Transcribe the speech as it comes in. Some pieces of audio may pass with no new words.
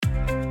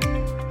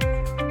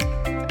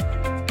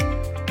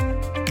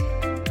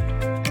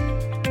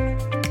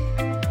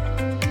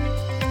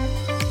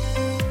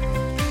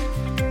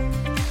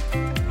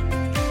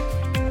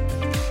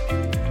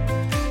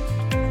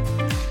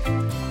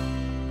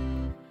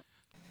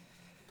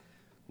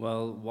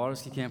Well,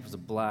 Waterski Camp was a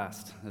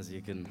blast, as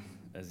you can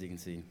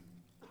see.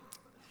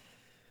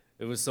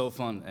 It was so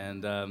fun,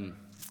 and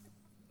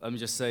let me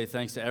just say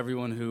thanks to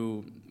everyone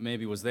who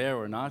maybe was there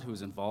or not, who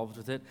was involved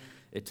with it.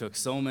 It took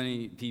so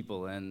many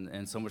people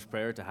and so much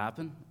prayer to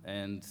happen,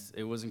 and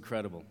it was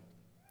incredible.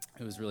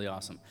 It was really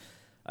awesome.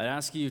 I'd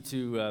ask you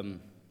to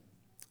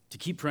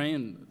keep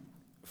praying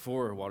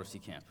for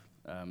Waterski Camp,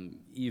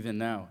 even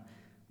now,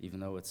 even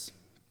though it's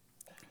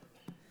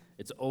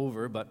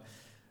over. But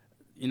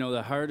you know,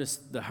 the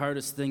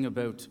hardest thing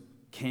about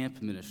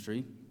camp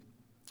ministry,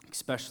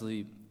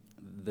 especially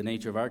the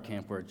nature of our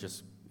camp, where it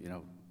just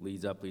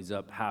leads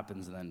up,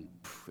 happens, and then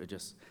it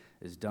just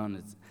is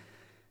done.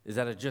 Is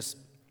that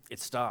it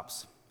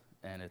stops,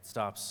 and it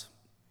stops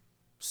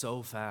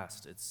so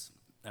fast. It's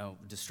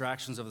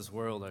distractions of this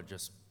world are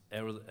just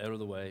out of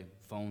the way.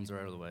 Phones are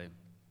out of the way.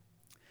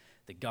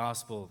 The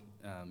gospel,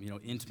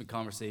 intimate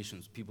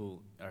conversations.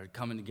 People are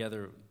coming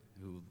together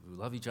who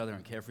love each other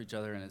and care for each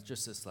other, and it's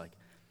just this like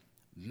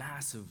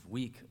massive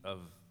week of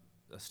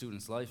a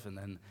student's life, and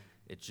then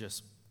it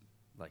just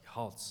like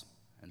halts.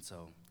 And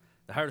so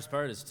the hardest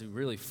part is to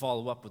really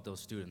follow up with those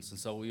students. And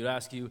so we would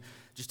ask you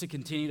just to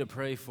continue to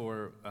pray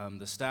for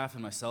the staff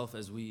and myself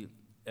as we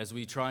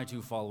try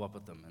to follow up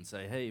with them and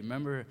say, hey,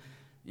 remember,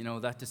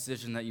 that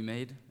decision that you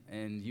made,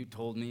 and you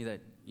told me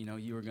that,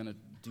 you were going to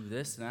do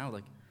this now,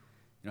 like,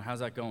 how's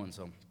that going?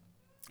 So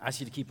I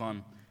ask you to keep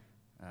on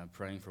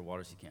praying for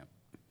Waterski Camp.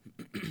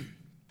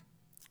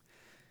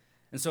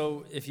 And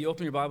so if you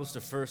open your Bibles to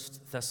 1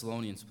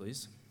 Thessalonians,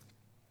 please.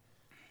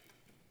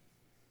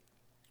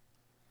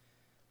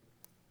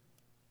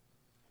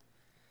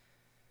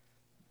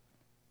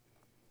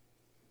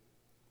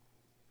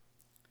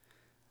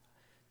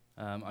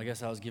 I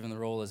guess I was given the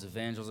role as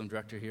evangelism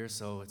director here,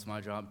 so it's my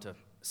job to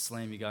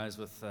slam you guys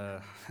with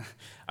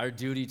our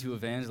duty to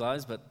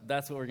evangelize, but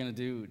that's what we're going to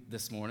do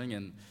this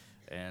morning,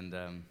 and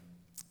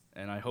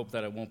I hope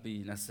that it won't be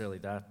necessarily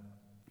that,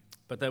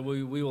 but that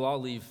we will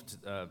all leave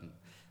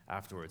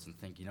afterwards and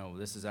think,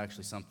 this is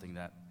actually something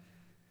that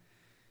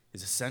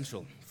is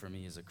essential for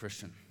me as a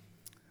Christian.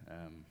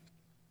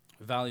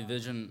 Valley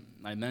Vision,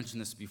 I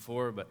mentioned this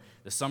before, but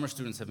the summer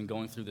students have been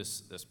going through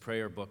this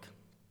prayer book,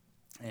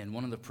 and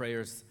one of the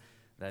prayers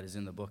that is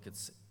in the book,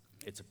 it's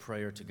a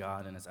prayer to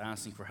God, and it's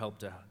asking for help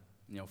to,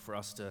 for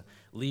us to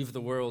leave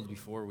the world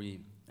before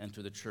we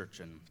enter the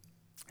church,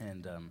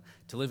 and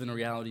to live in a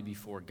reality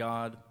before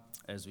God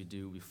as we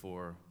do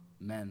before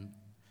men.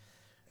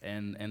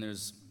 And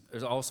there's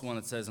also one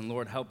that says, and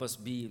Lord, help us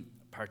be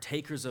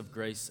partakers of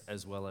grace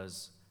as well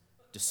as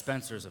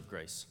dispensers of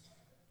grace.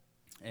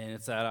 And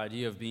it's that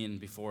idea of being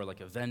before like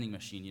a vending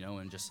machine,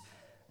 and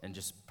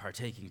just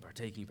partaking,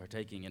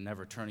 and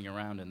never turning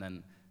around and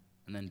then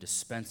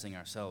dispensing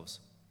ourselves.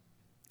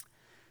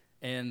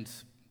 And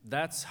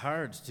that's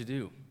hard to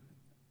do.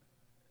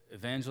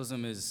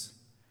 Evangelism is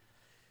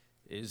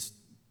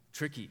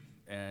tricky,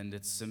 and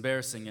it's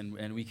embarrassing,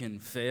 and we can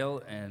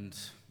fail, and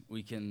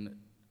we can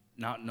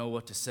not know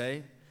what to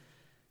say,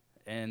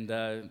 and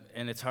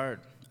it's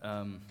hard.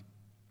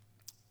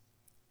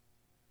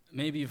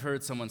 Maybe you've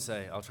heard someone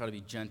say, I'll try to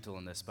be gentle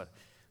in this, but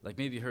like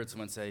maybe you heard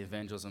someone say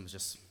evangelism is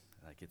just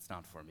like, it's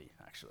not for me,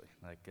 actually.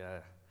 Like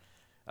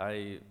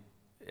I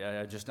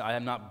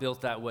am not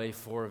built that way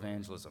for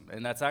evangelism.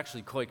 And that's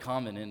actually quite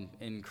common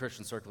in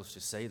Christian circles to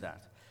say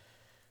that.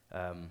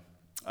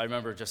 I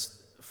remember,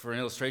 just for an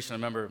illustration, I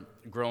remember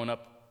growing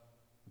up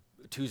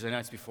Tuesday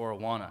nights before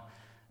Awana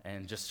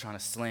and just trying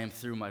to slam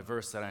through my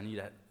verse that I need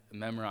to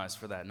memorize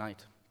for that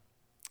night.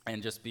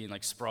 And just being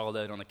like sprawled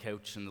out on the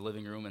couch in the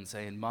living room and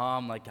saying,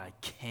 Mom, like I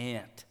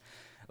can't.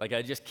 Like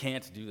I just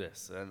can't do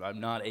this.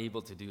 I'm not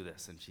able to do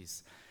this. And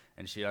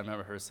I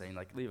remember her saying,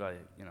 like, Levi,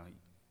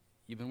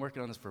 you've been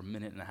working on this for a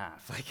minute and a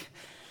half.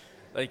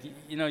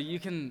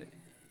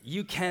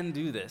 You can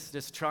do this.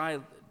 Just try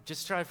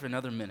for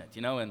another minute,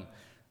 and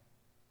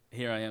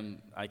here I am,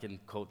 I can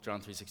quote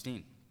John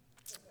 3:16.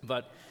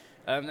 But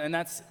and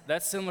that's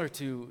similar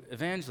to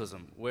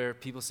evangelism, where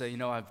people say,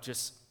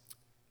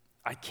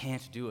 I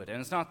can't do it. And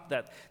it's not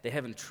that they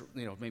haven't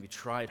maybe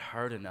tried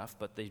hard enough,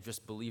 but they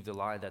just believe the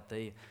lie that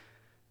they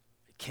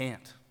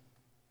can't.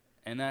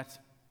 And that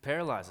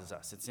paralyzes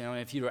us. It's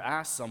if you were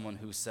asked someone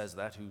who says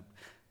that, who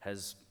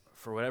has,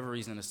 for whatever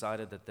reason,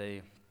 decided that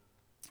they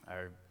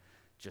are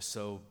just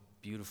so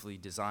beautifully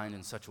designed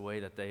in such a way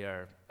that they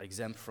are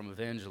exempt from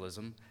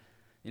evangelism.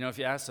 If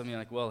you ask somebody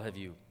like, well,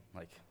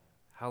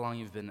 how long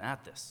you've been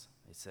at this?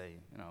 They say,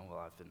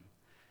 well,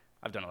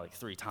 I've done it like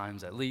 3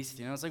 times at least.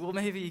 It's like, well,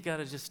 maybe you got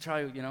to just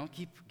try,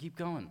 keep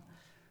going.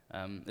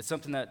 It's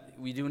something that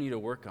we do need to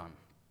work on.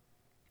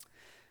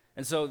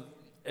 And so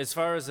as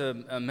far as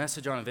a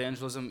message on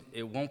evangelism,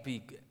 it won't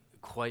be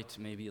quite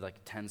maybe like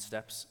 10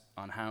 steps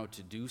on how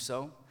to do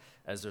so,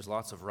 as there's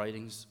lots of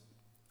writings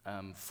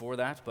for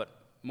that, but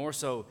more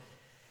so,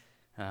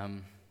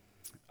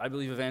 I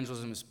believe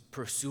evangelism is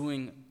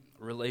pursuing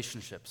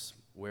relationships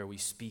where we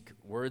speak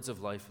words of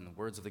life and the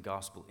words of the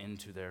gospel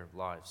into their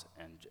lives,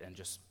 and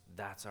just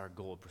that's our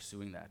goal,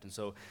 pursuing that. And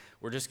so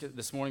we're just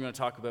this morning going to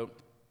talk about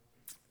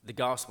the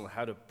gospel,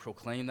 how to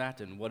proclaim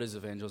that, and what is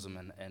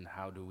evangelism, and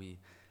how do we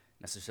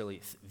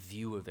necessarily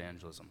view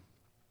evangelism.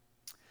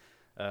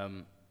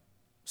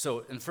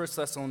 So in 1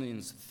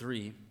 Thessalonians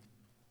 3,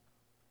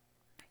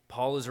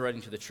 Paul is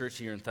writing to the church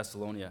here in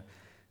Thessalonica,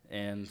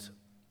 and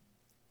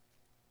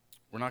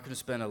we're not going to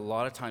spend a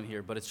lot of time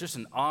here, but it's just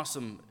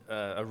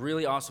a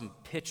really awesome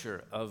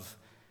picture of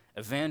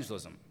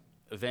evangelism.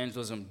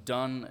 Evangelism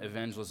done,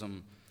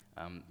 evangelism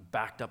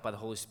backed up by the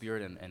Holy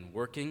Spirit and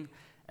working,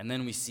 and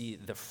then we see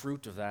the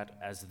fruit of that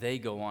as they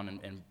go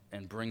on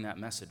and bring that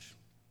message.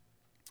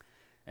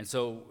 And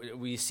so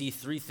we see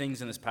three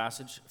things in this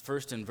passage.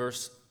 First, in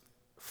verse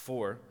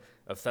 4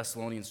 of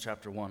Thessalonians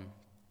chapter 1,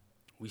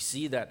 we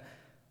see that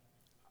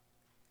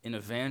in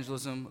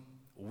evangelism,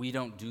 we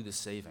don't do the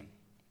saving.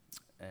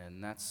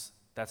 And that's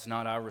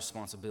not our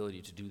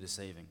responsibility to do the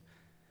saving,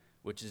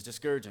 which is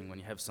discouraging when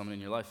you have someone in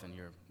your life and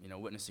you're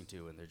witnessing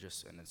to, and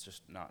it's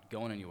just not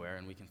going anywhere,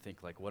 and we can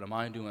think like, what am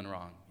I doing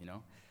wrong,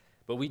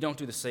 But we don't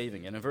do the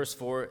saving. And in verse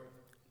 4,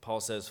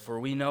 Paul says, "For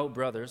we know,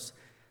 brothers,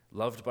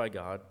 loved by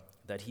God,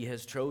 that he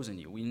has chosen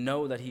you." We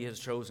know that he has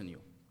chosen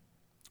you,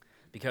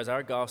 because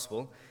our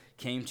gospel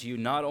came to you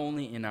not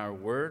only in our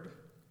word,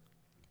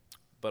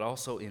 but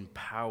also in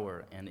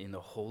power and in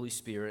the Holy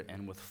Spirit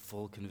and with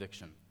full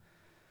conviction.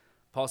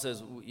 Paul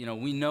says,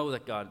 we know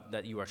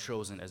that you are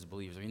chosen as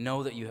believers. We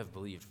know that you have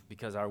believed,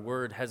 because our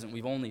word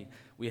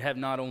we have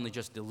not only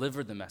just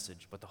delivered the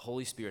message, but the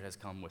Holy Spirit has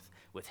come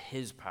with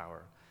his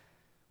power,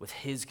 with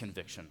his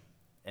conviction,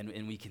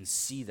 and we can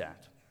see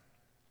that.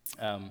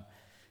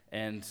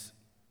 And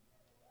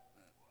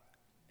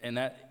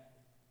that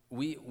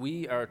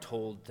we are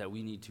told that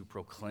we need to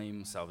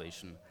proclaim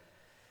salvation,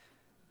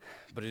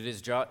 but it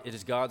is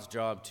God's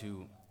job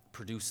to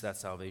produce that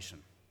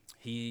salvation.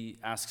 He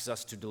asks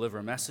us to deliver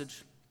a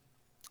message,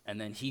 and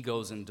then he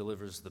goes and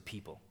delivers the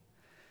people.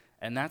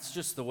 And that's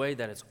just the way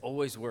that it's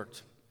always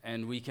worked.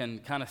 And we can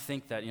kind of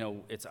think that,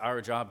 it's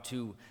our job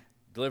to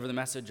deliver the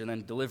message and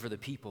then deliver the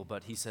people.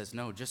 But he says,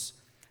 no, just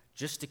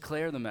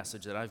declare the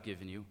message that I've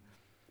given you,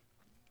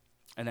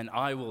 and then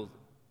I will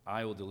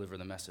deliver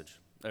the message,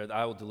 or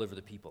I will deliver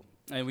the people.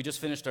 And we just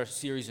finished our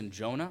series in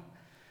Jonah.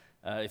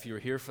 If you were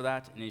here for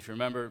that, and if you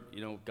remember,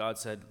 God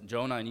said,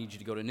 "Jonah, I need you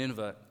to go to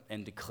Nineveh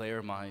and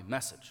declare my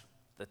message.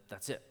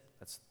 That's it.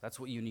 That's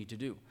what you need to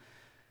do."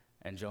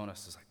 And Jonah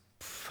is like,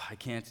 "I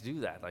can't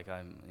do that. Like,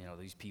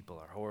 these people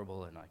are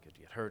horrible, and I could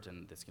get hurt,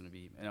 and it's going to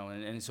be,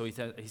 And so he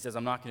says,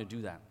 "I'm not going to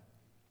do that."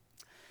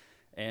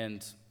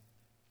 And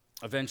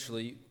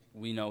eventually,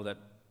 we know that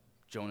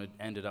Jonah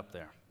ended up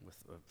there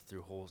through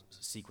a whole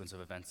sequence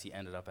of events. He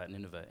ended up at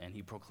Nineveh, and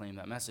he proclaimed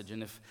that message.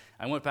 And if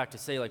I went back to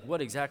say,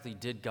 what exactly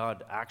did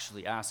God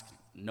actually ask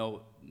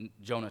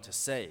Jonah to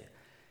say?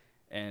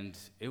 And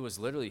it was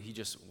literally, he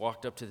just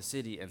walked up to the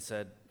city and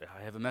said,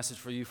 "I have a message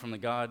for you from the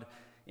God.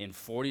 In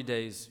 40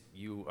 days,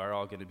 you are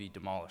all going to be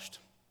demolished."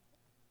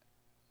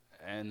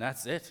 And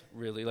that's it,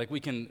 really. We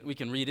can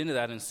read into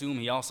that and assume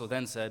he also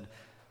then said,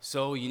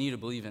 "So you need to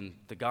believe in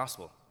the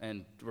gospel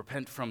and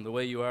repent from the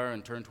way you are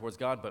and turn towards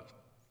God." But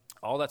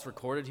all that's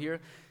recorded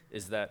here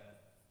is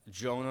that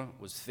Jonah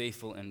was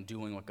faithful in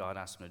doing what God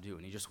asked him to do.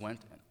 And he just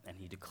went and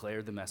he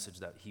declared the message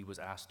that he was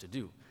asked to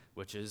do,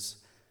 which is,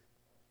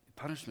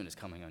 punishment is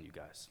coming on you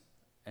guys,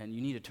 and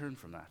you need to turn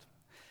from that.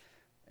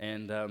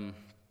 And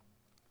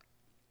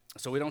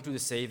so we don't do the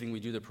saving, we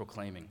do the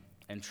proclaiming,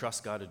 and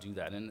trust God to do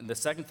that. And the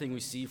second thing we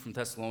see from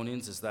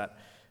Thessalonians is that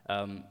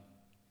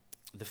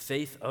the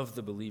faith of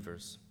the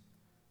believers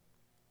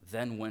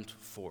then went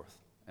forth.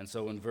 And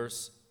so in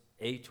verse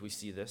 8 we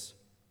see this.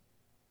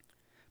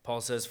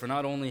 Paul says, "For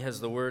not only has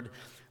the word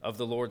of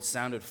the Lord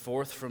sounded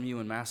forth from you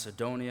in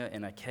Macedonia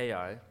and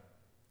Achaia,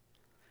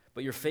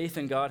 but your faith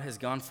in God has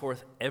gone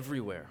forth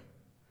everywhere,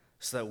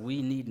 so that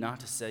we need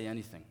not to say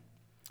anything."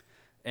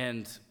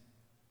 And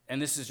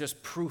this is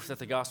just proof that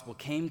the gospel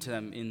came to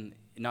them in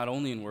not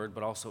only in word,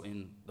 but also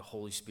in the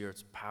Holy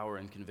Spirit's power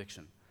and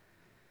conviction.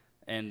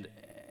 And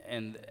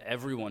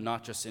everyone,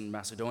 not just in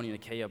Macedonia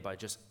and Achaia, but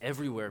just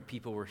everywhere,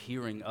 people were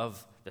hearing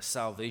of the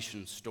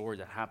salvation story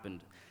that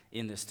happened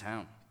in this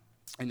town,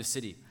 in the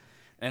city.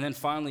 And then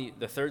finally,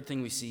 the third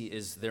thing we see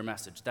is their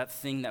message, that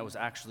thing that was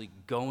actually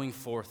going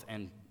forth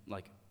and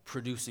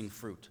producing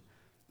fruit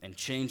and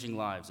changing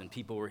lives. And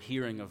people were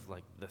hearing of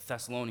the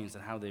Thessalonians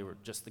and how they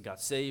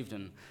got saved.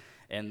 And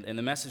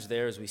the message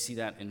there, as we see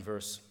that in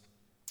verse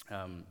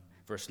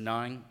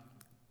 9,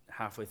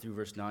 halfway through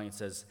verse 9, it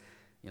says,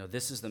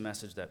 "This is the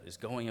message that is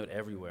going out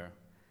everywhere,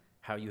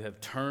 how you have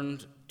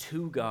turned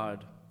to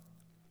God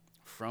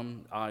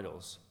from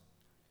idols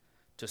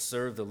to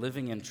serve the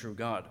living and true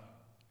God,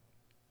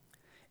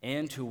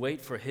 and to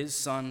wait for his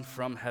Son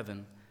from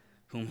heaven,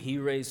 whom he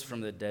raised from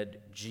the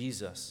dead,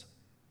 Jesus,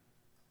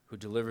 who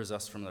delivers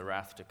us from the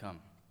wrath to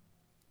come."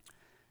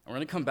 And we're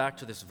going to come back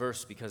to this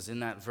verse, because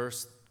in that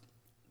verse,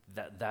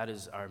 that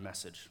is our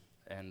message.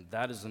 And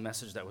that is the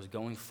message that was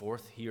going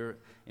forth here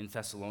in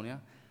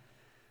Thessalonica.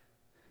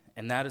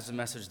 And that is the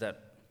message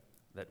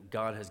that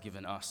God has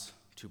given us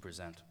to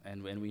present.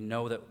 And we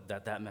know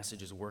that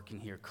message is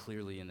working here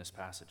clearly in this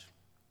passage.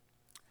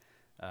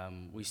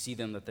 We see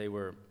them that they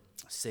were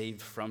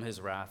saved from his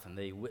wrath, and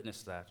they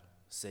witnessed that,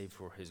 saved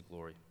for his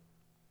glory.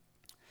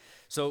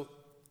 So,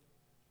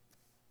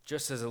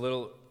 just as a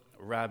little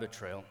rabbit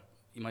trail,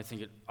 you might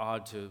think it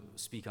odd to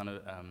speak on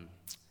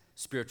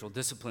spiritual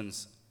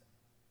disciplines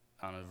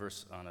on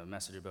a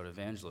message about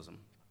evangelism.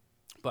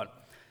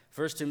 But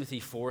 1 Timothy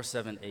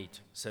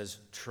 4:7-8 says,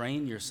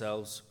 "Train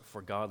yourselves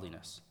for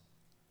godliness.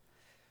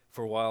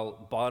 For while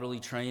bodily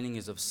training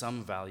is of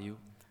some value,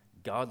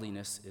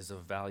 godliness is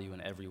of value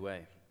in every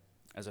way,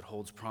 as it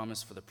holds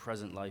promise for the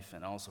present life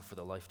and also for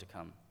the life to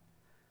come."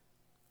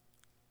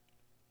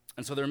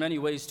 And so there are many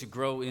ways to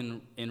grow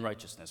in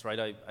righteousness,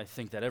 right? I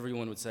think that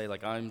everyone would say,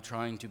 like, I'm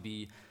trying to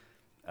be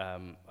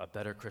a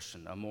better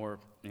Christian, a more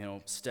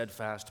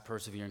steadfast,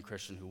 persevering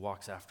Christian who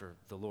walks after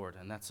the Lord.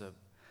 And that's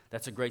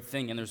a great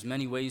thing. And there's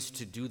many ways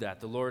to do that.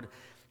 The Lord,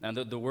 and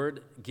the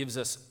Word gives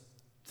us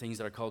things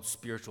that are called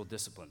spiritual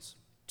disciplines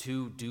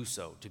to do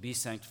so, to be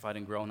sanctified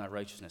and grow in that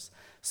righteousness.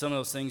 Some of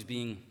those things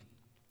being,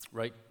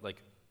 right,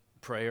 like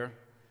prayer,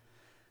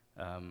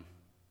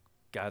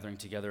 gathering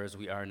together as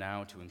we are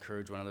now to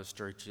encourage one another,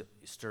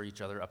 stir each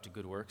other up to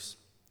good works,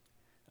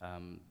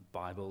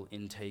 Bible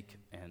intake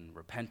and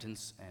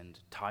repentance and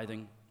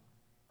tithing.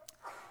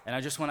 And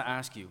I just want to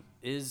ask you,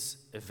 is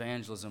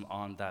evangelism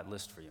on that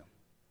list for you?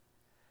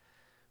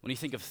 When you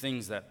think of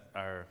things that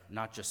are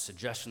not just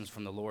suggestions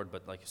from the Lord,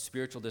 but like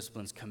spiritual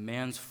disciplines,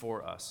 commands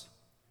for us,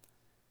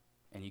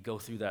 and you go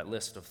through that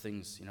list of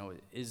things,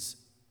 is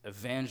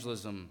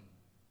evangelism,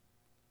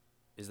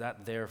 is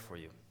that there for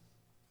you?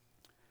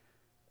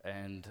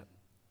 And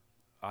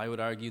I would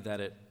argue that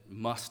it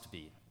must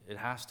be. It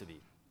has to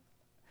be.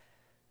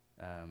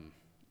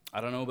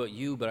 I don't know about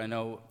you, but I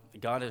know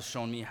God has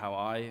shown me how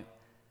I,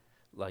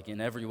 like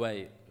in every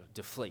way,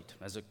 deflate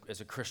as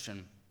a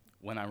Christian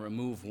when I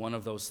remove one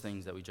of those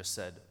things that we just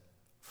said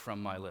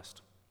from my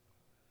list.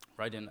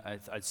 Right? And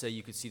I'd say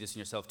you could see this in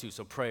yourself too.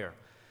 So prayer.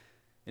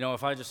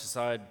 If I just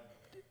decide,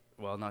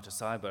 well, not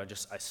decide, but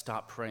I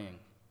stop praying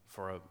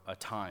for a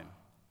time.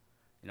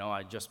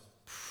 I just,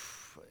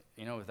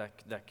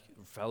 that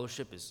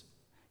fellowship is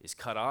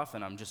cut off,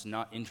 and I'm just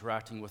not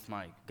interacting with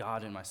my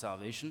God and my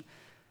salvation.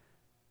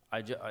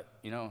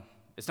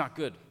 It's not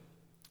good.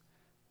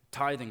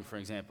 Tithing, for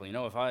example,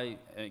 if I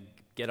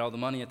get all the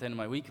money at the end of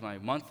my week, my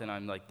month, and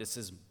I'm like, this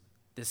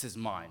is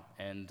mine,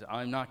 and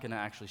I'm not going to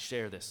actually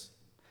share this,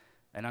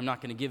 and I'm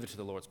not going to give it to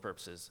the Lord's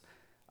purposes.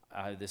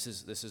 This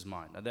is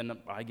mine. And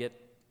then I get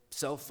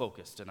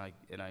self-focused, and I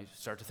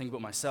start to think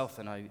about myself,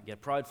 and I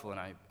get prideful, and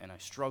I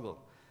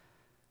struggle.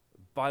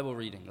 Bible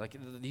reading, like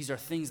these are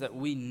things that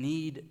we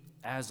need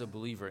as a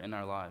believer in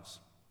our lives.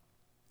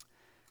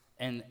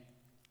 And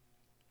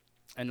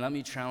let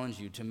me challenge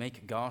you to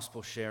make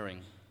gospel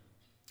sharing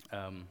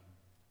an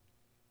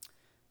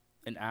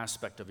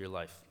aspect of your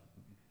life.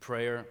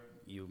 Prayer,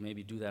 you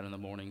maybe do that in the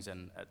mornings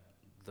and at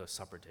the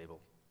supper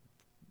table.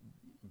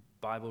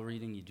 Bible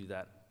reading, you do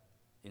that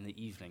in the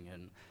evening.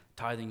 And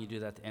tithing, you do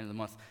that at the end of the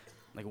month.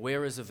 Like,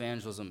 where is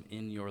evangelism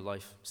in your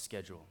life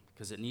schedule?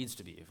 Because it needs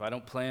to be. If I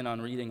don't plan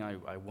on reading,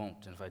 I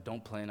won't. And if I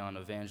don't plan on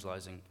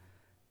evangelizing,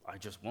 I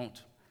just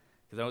won't.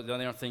 Because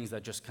there are things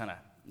that just kind of,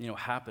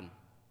 happen.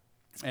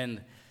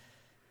 And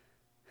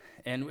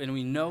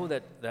we know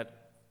that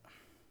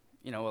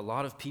a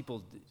lot of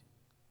people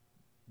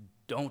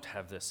don't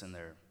have this in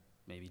their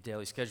maybe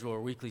daily schedule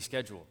or weekly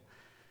schedule.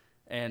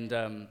 And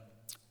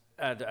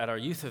at our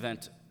youth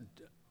event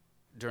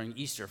during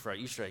Easter, for our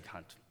Easter egg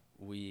hunt,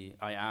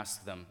 I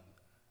asked them,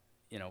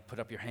 put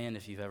up your hand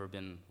if you've ever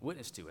been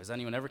witnessed to. Has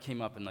anyone ever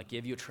came up and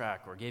gave you a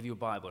tract or gave you a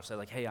Bible or said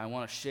hey, I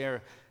want to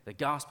share the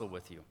gospel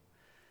with you?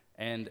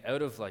 And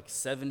out of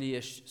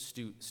 70-ish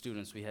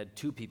students, we had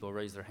 2 people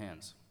raise their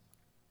hands.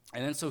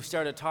 And then so we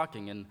started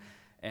talking,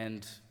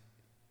 and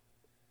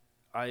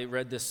I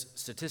read this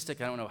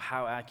statistic. I don't know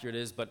how accurate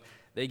it is, but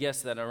they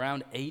guessed that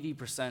around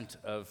 80%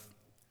 of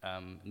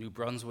New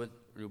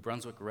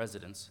Brunswick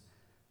residents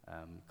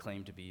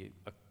claim to be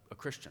a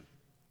Christian.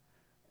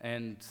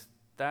 And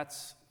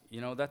that's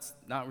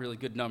not really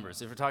good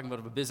numbers. If we're talking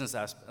about a business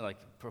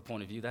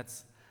point of view,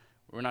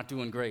 we're not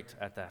doing great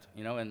at that,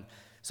 And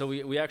so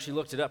we actually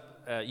looked it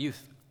up,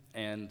 youth,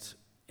 and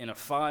in a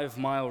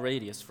 5-mile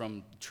radius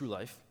from True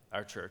Life,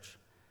 our church,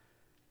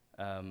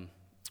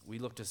 we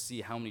looked to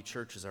see how many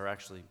churches are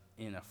actually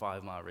in a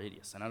 5-mile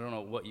radius. And I don't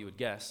know what you would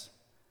guess,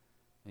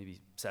 maybe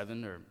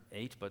 7 or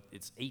 8, but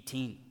it's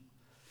 18.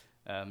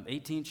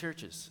 18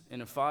 churches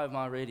in a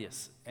 5-mile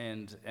radius,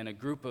 and a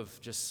group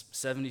of just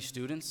 70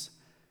 students.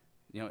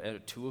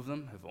 2 of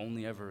them have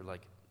only ever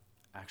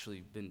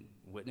actually been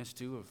witnessed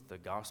to of the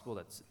gospel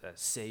that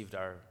saved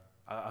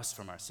us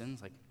from our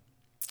sins.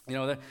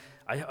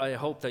 I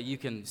hope that you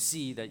can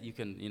see that you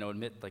can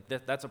admit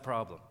that's a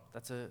problem.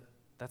 That's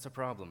a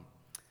problem.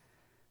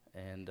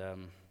 And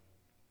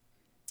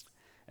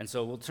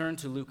so we'll turn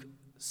to Luke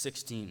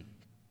 16.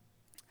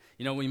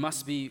 We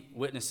must be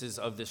witnesses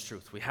of this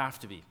truth. We have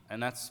to be,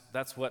 and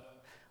that's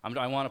what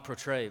I want to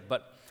portray.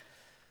 But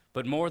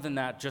more than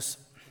that,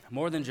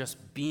 more than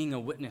just being a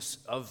witness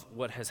of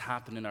what has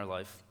happened in our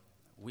life,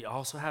 we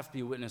also have to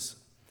be a witness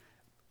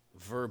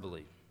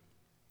verbally.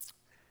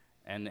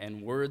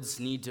 And words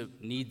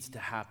needs to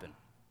happen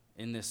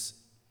in this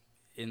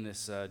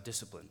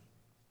discipline.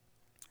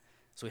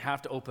 So we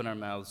have to open our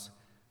mouths,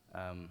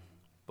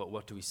 but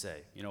what do we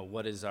say?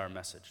 What is our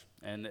message?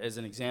 And as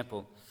an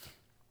example,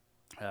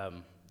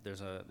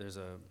 there's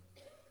a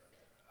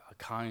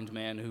kind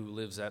man who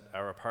lives at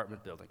our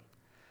apartment building,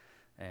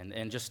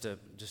 and just to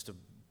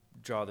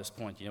draw this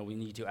point, we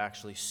need to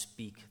actually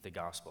speak the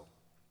gospel,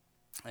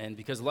 and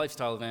because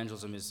lifestyle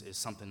evangelism is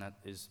something that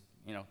is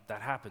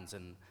that happens,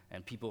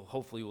 and people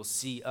hopefully will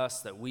see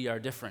us, that we are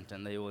different,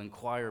 and they will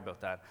inquire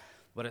about that.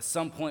 But at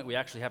some point, we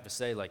actually have to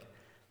say, like,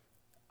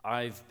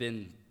 I've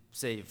been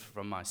saved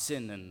from my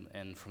sin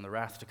and from the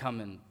wrath to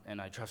come,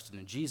 and I trusted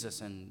in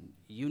Jesus, and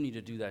you need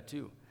to do that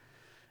too.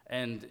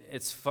 And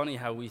it's funny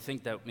how we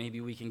think that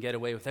maybe we can get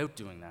away without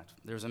doing that.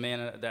 There's a man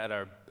at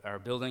our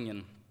building,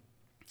 and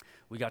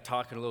we got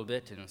talking a little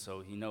bit, and so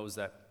he knows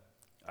that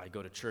I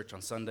go to church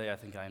on Sunday. I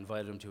think I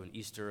invited him to an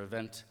Easter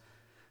event,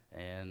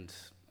 and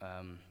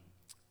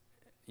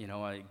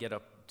I get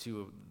up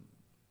to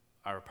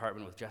our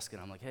apartment with Jessica,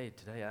 and I'm like, hey,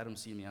 today Adam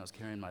seen me, I was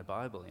carrying my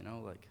Bible,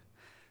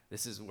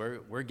 this is,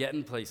 we're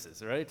getting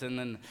places, right? And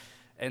then,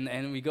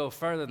 and we go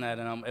further than that,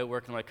 and I'm at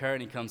work in my car,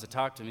 and he comes to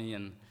talk to me,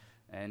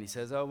 and he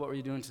says, oh, what were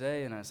you doing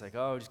today? And I was like,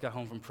 oh, I just got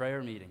home from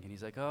prayer meeting. And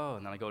he's like, oh,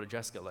 and then I go to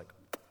Jessica,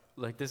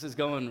 like this is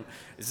going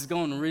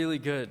really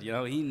good,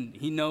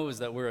 he knows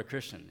that we're a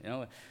Christian,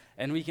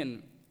 and we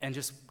can, and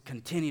just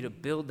continue to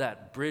build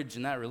that bridge,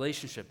 and that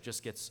relationship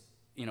just gets,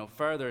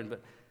 further,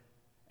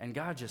 and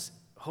God just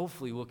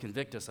hopefully will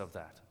convict us of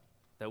that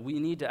we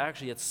need to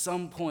actually at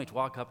some point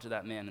walk up to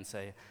that man and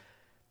say,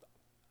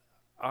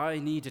 I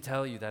need to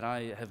tell you that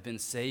I have been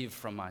saved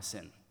from my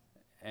sin,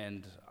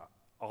 and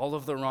all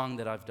of the wrong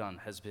that I've done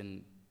has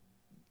been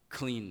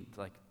cleaned,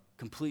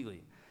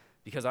 completely,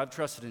 because I've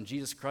trusted in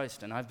Jesus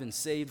Christ, and I've been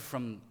saved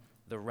from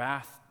the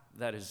wrath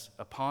that is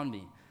upon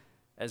me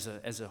as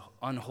a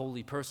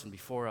unholy person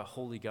before a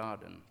holy God,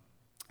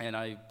 and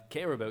I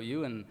care about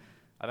you, and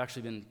I've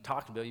actually been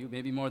talking about you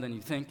maybe more than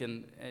you think,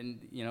 and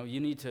you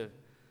need to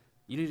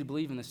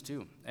believe in this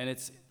too. And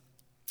it's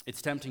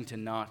tempting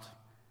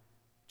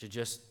to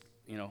just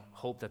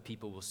hope that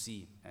people will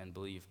see and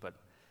believe, but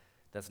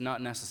that's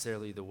not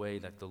necessarily the way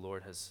that the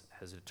Lord has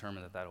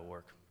determined that'll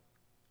work.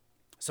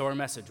 So our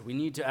message, we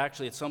need to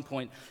actually at some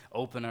point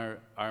open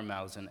our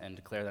mouths and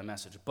declare that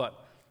message. But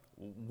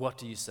what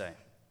do you say?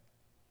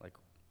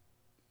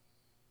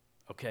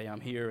 Okay, I'm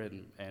here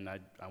and I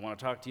want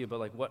to talk to you,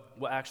 but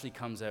what actually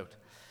comes out?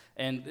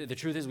 And the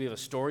truth is, we have a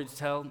story to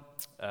tell,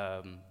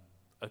 a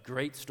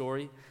great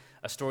story,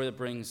 a story that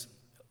brings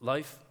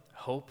life,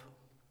 hope,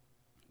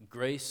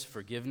 grace,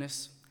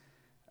 forgiveness,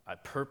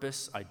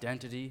 purpose,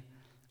 identity,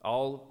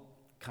 all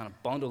kind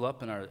of bundled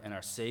up in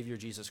our Savior,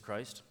 Jesus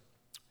Christ.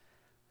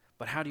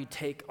 But how do you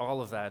take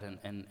all of that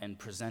and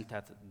present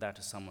that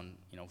to someone,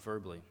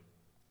 verbally?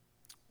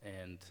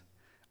 And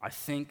I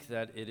think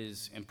that it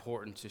is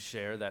important to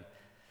share that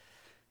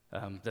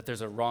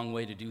there's a wrong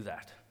way to do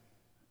that.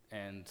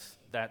 And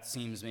that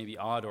seems maybe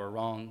odd or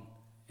wrong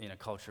in a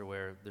culture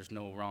where there's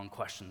no wrong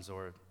questions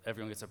or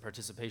everyone gets a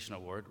participation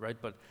award, right?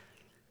 But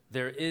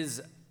there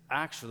is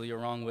actually a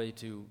wrong way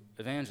to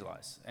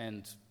evangelize.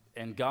 And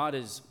God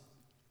is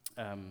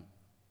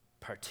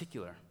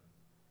particular.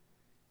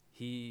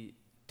 He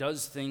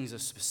does things a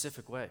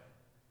specific way.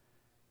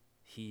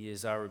 He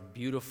is our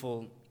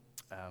beautiful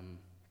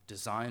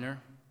designer,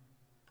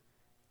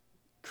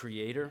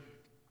 creator,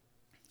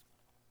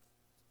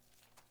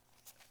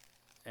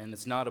 and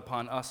it's not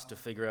upon us to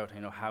figure out,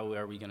 how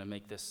are we going to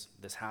make this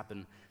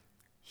happen.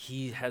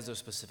 He has a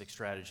specific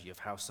strategy of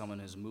how someone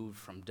is moved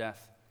from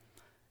death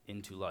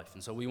into life.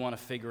 And so we want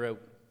to figure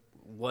out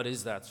what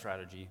is that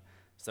strategy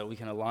so that we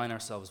can align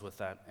ourselves with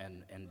that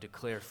and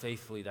declare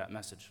faithfully that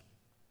message.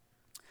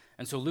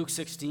 And so Luke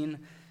 16,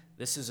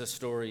 this is a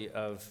story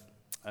of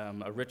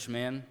a rich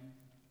man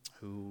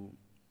who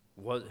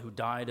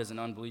died as an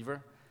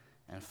unbeliever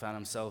and found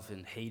himself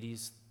in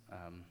Hades,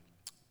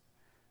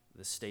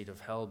 the state of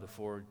hell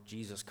before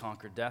Jesus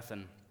conquered death.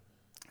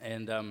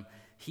 And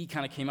he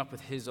kind of came up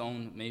with his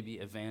own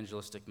maybe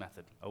evangelistic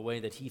method, a way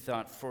that he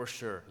thought for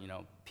sure,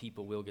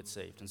 people will get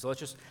saved. And so let's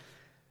just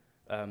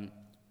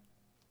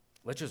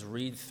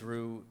read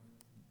through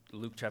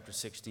Luke chapter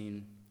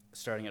 16,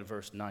 starting at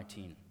verse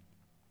 19.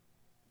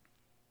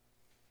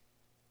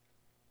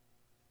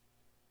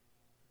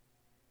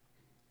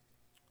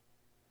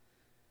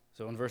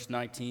 So in verse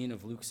 19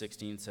 of Luke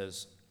 16 it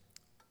says,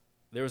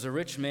 "There was a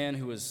rich man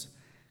who was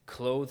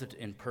clothed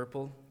in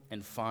purple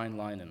and fine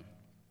linen,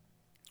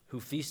 who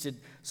feasted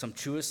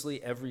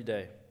sumptuously every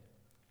day.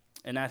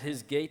 And at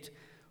his gate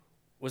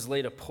was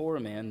laid a poor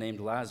man named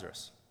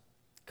Lazarus,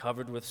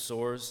 covered with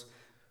sores,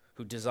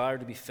 who desired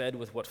to be fed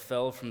with what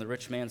fell from the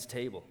rich man's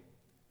table.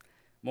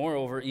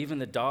 Moreover, even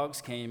the dogs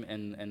came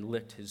and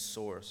licked his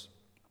sores.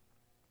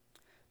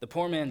 The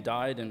poor man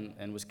died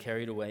and was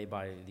carried away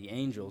by the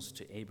angels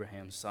to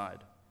Abraham's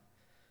side.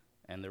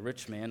 And the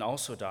rich man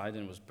also died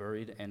and was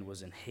buried and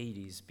was in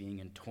Hades, being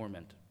in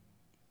torment.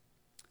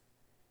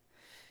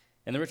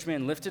 And the rich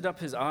man lifted up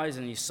his eyes,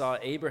 and he saw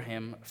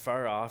Abraham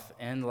far off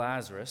and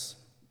Lazarus,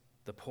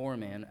 the poor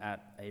man,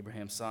 at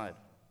Abraham's side.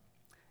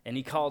 And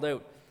he called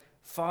out,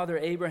 "Father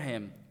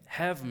Abraham,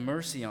 have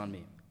mercy on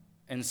me,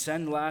 and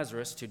send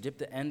Lazarus to dip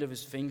the end of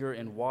his finger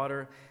in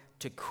water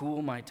to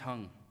cool my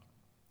tongue,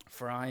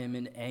 for I am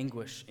in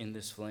anguish in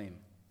this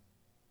flame."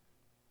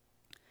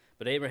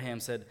 But Abraham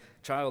said,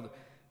 "Child,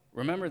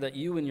 remember that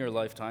you in your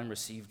lifetime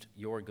received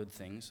your good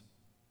things,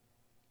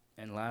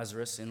 and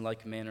Lazarus in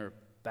like manner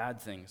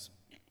bad things.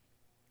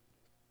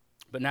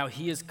 But now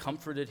he is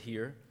comforted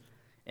here,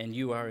 and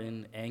you are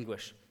in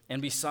anguish.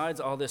 And besides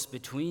all this,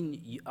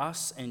 between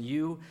us and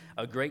you,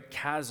 a great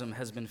chasm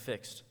has been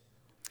fixed,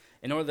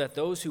 in order that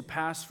those who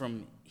pass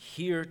from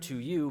here to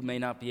you may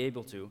not be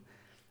able to,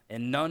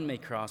 and none may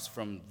cross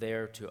from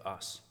there to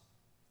us."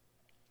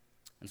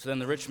 And so then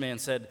the rich man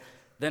said,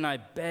 "Then I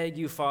beg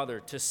you, Father,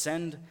 to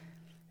send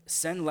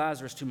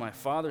Lazarus to my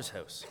father's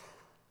house.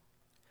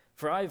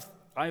 For I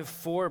have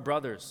 4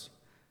 brothers,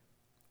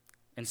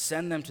 and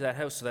send them to that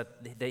house so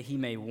that he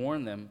may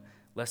warn them,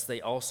 lest they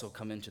also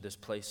come into this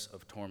place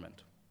of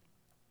torment."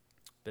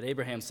 But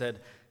Abraham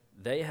said,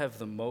 they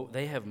have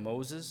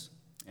Moses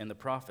and the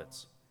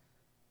prophets.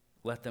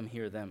 Let them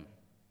hear them."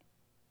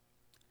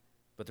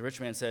 But the rich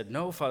man said,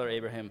 "No, Father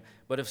Abraham,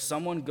 but if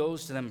someone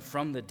goes to them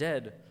from the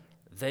dead,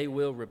 they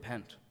will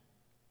repent."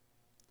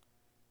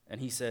 And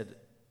he said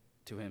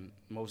to him,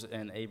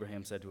 and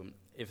Abraham said to him,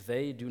 "If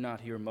they do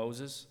not hear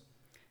Moses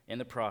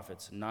and the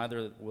prophets,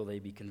 neither will they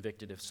be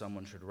convicted if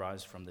someone should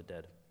rise from the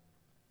dead."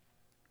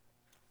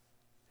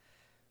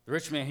 The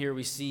rich man here,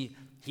 we see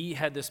he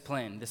had this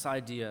plan, this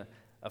idea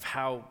of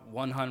how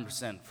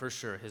 100% for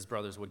sure his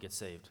brothers would get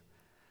saved.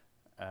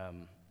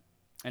 And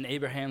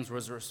Abraham's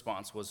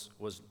response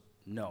was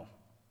no.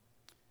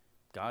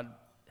 God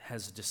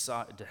has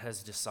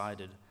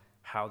decided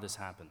how this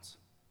happens.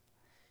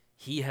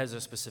 He has a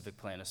specific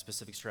plan, a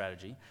specific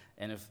strategy,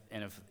 and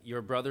if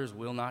your brothers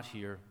will not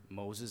hear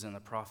Moses and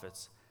the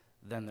prophets,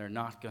 then they're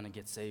not going to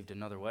get saved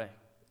another way.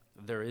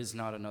 There is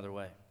not another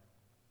way.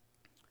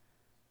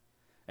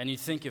 And you'd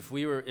think if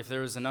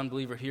there was an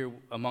unbeliever here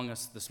among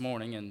us this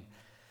morning and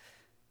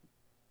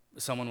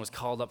someone was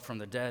called up from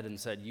the dead and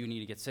said, "You need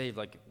to get saved,"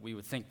 like we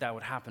would think that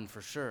would happen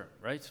for sure,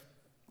 right?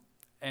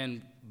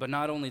 But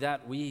not only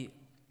that, we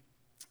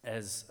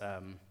as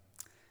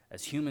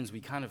humans,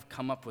 we kind of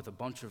come up with a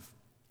bunch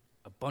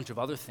of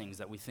other things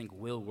that we think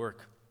will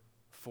work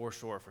for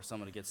sure for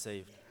someone to get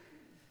saved.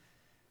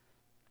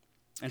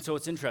 And so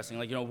it's interesting,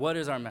 what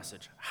is our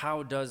message?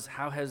 How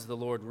has the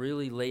Lord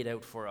really laid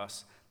out for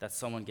us that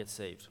someone gets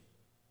saved?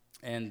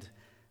 And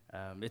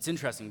it's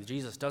interesting,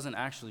 Jesus doesn't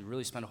actually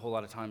really spend a whole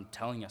lot of time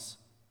telling us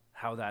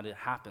how that it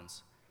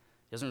happens.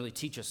 He doesn't really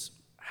teach us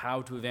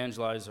how to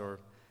evangelize or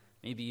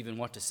maybe even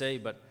what to say,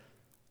 but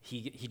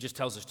he just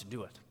tells us to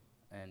do it.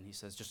 And he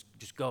says,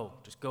 just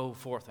go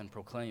forth and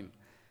proclaim.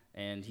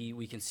 And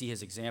we can see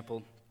his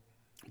example.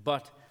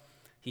 But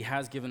he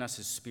has given us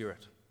his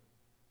Spirit.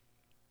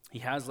 He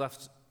has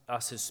left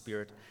us his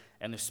Spirit,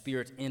 and the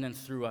Spirit in and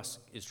through us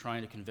is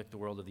trying to convict the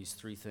world of these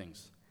 3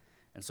 things.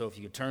 And so if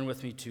you could turn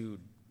with me to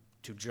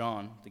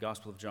John, the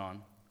Gospel of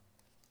John,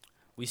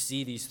 we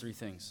see these 3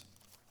 things.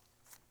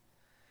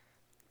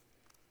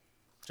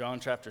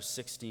 John chapter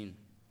 16.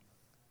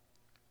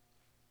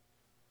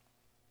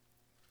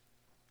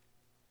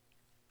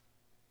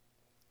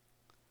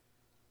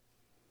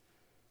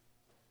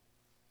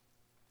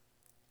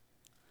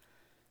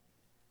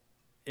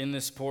 In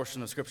this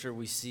portion of Scripture,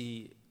 we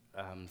see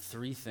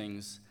 3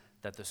 things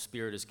that the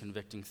Spirit is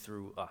convicting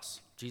through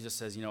us. Jesus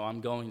says,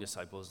 "I'm going,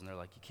 disciples," and they're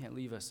like, "You can't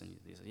leave us." And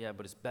he says, "Yeah,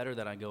 but it's better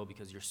that I go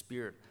because your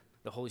Spirit,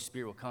 the Holy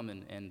Spirit, will come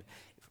and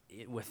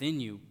within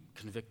you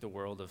convict the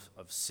world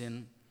of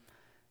sin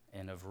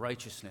and of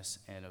righteousness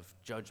and of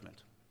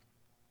judgment."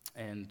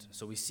 And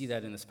so we see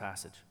that in this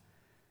passage.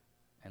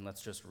 And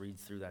let's just read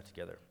through that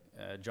together.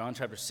 John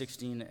chapter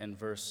 16 and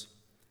verse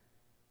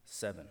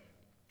 7.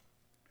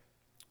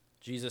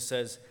 Jesus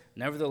says,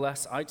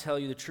 "Nevertheless, I tell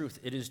you the truth.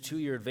 It is to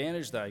your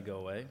advantage that I go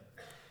away.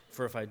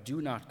 For if I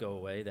do not go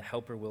away, the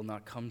Helper will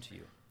not come to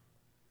you.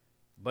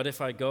 But if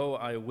I go,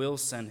 I will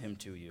send him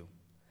to you.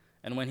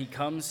 And when he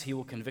comes, he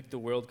will convict the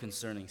world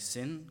concerning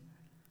sin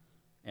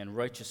and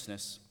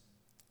righteousness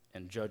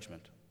and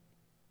judgment.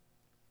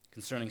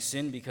 Concerning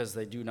sin, because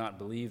they do not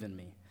believe in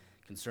me.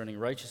 Concerning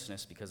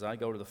righteousness, because I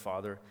go to the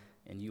Father,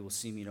 and you will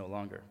see me no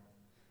longer.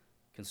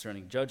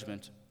 Concerning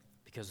judgment,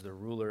 because the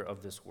ruler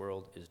of this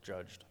world is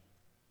judged."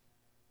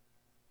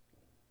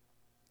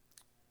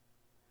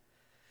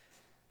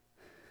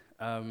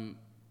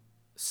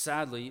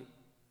 Sadly,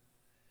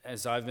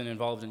 as I've been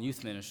involved in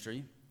youth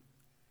ministry,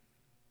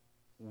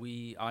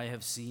 I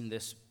have seen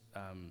this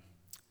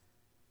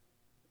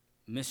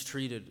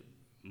mistreated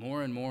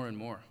more and more and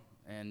more,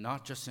 and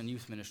not just in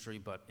youth ministry,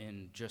 but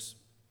in just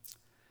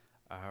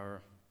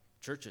our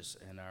churches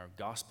and our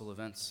gospel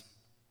events.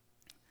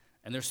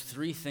 And there's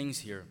 3 things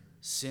here: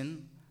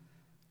 sin,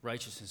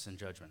 righteousness, and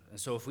judgment. And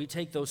so if we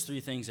take those 3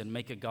 things and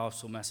make a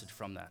gospel message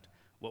from that,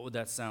 what would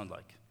that sound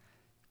like?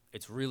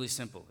 It's really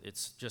simple.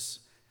 It's just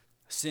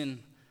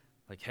sin,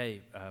 like,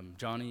 hey,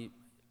 Johnny,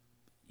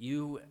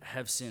 you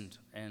have sinned,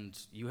 and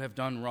you have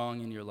done wrong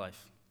in your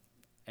life,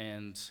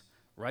 and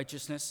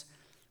righteousness,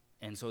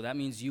 and so that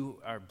means you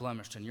are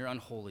blemished, and you're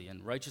unholy,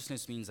 and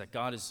righteousness means that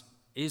God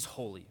is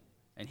holy,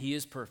 and he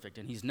is perfect,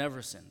 and he's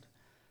never sinned.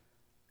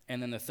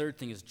 And then the third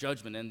thing is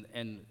judgment,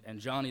 and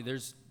Johnny,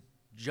 there's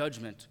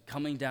judgment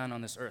coming down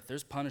on this earth.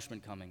 There's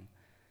punishment coming,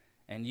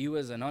 and you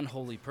as an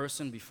unholy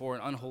person before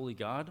an unholy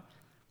God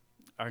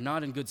are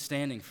not in good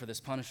standing for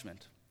this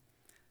punishment.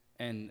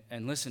 And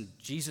listen,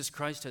 Jesus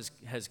Christ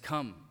has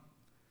come,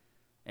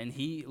 and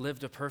he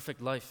lived a perfect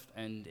life,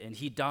 and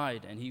he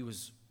died, and he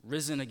was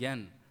risen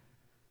again.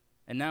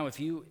 And now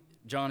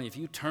Johnny, if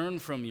you turn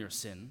from your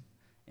sin,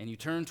 and you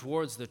turn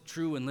towards the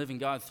true and living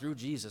God through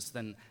Jesus,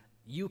 then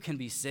you can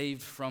be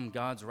saved from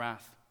God's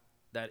wrath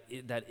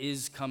that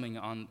is coming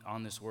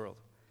on this world.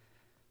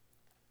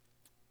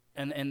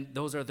 And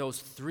those are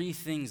those three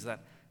things that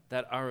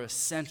are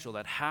essential,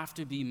 that have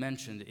to be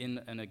mentioned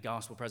in a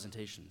gospel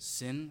presentation: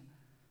 sin,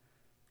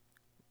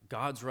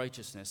 God's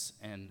righteousness,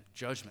 and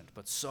judgment.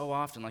 But so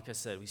often, like I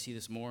said, we see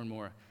this more and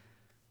more,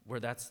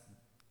 where that's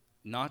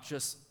not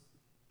just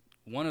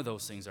one of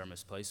those things are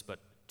misplaced, but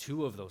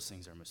two of those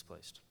things are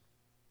misplaced.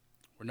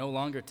 We're no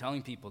longer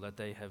telling people that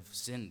they have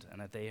sinned and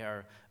that they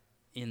are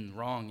in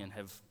wrong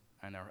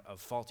and are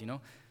of fault,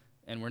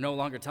 And we're no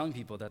longer telling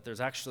people that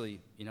there's actually,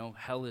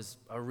 hell is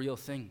a real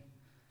thing.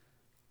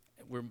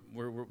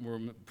 We're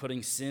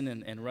putting sin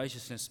and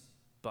righteousness,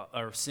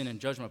 or sin and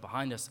judgment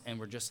behind us, and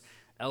we're just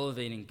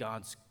elevating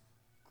God's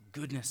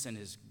goodness and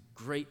his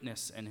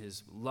greatness and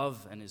his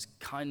love and his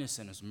kindness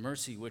and his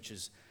mercy, which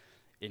is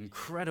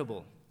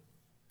incredible.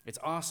 It's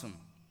awesome.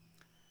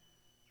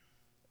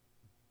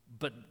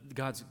 But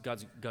God's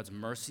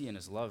mercy and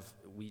his love,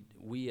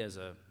 we as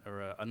an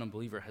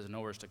unbeliever has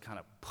nowhere to kind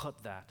of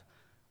put that,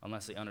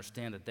 unless they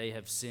understand that they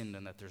have sinned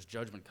and that there's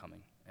judgment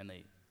coming, and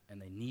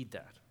they need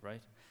that,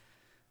 right?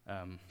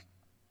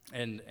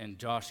 And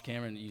Josh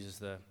Cameron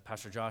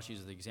Pastor Josh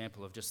uses the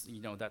example of just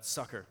that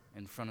sucker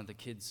in front of the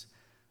kids,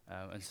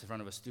 in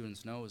front of a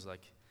student's nose,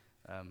 like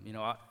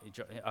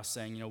us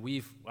saying,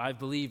 I've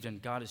believed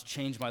and God has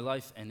changed my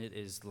life, and it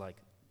is like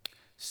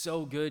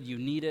so good, you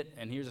need it,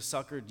 and here's a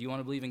sucker. Do you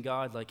want to believe in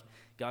God? Like,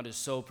 God is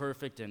so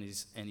perfect, and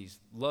he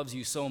loves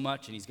you so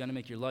much, and he's going to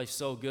make your life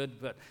so good,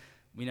 but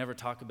we never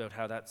talk about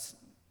how that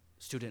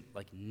student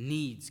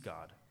needs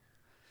God,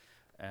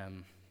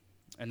 and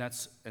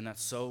that's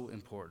so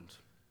important.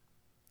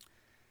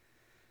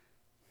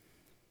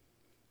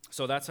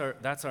 So that's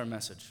our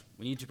message.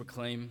 We need to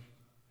proclaim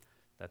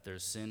that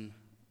there's sin,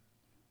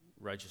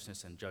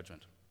 righteousness, and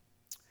judgment,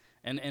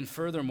 and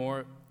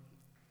furthermore,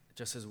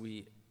 just as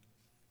we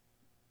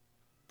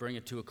bring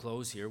it to a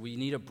close here, we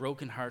need a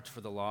broken heart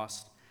for the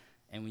lost,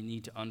 and we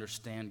need to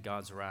understand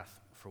God's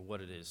wrath for what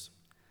it is.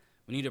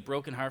 We need a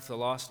broken heart for the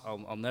lost.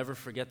 I'll never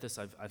forget this.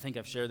 I think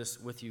I've shared this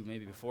with you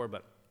maybe before,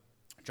 but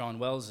John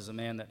Wells is a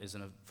man that is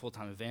a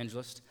full-time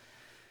evangelist,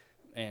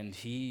 and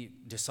he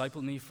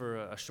discipled me for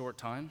a short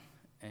time,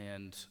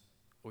 and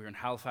we were in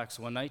Halifax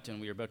one night,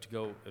 and we were about to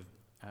go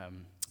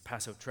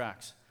pass out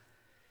tracts,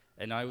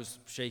 and I was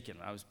shaken.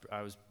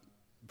 I was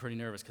pretty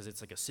nervous because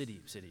it's like a city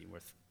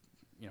with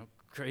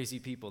crazy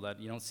people that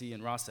you don't see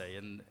in Rothesay,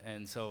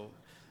 and so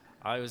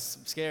I was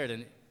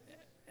scared,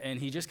 and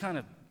he just kind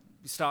of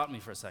stopped me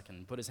for a second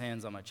and put his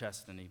hands on my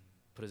chest, and he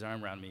put his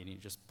arm around me, and he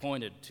just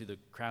pointed to the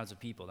crowds of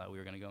people that we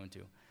were going to go into.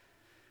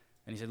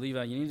 And he said,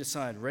 Levi, you need to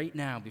decide right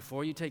now,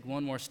 before you take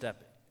one more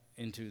step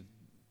into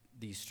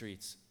these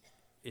streets,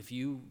 if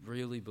you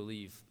really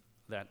believe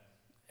that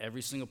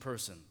every single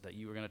person that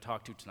you are going to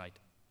talk to tonight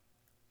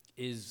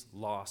is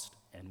lost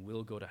and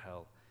will go to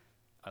hell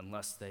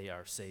unless they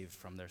are saved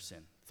from their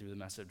sin through the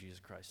message of Jesus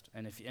Christ.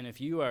 And if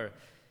you are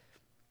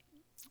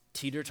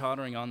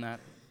teeter-tottering on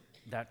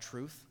that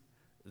truth,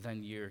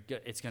 then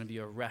it's going to be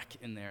a wreck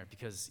in there,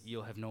 because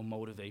you'll have no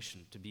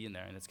motivation to be in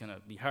there, and it's going to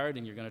be hard,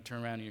 and you're going to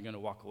turn around and you're going to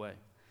walk away.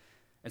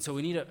 And so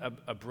we need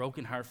a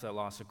broken heart for that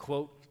loss. A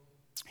quote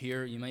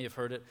here, you may have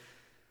heard it.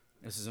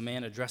 This is a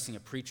man addressing a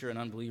preacher, an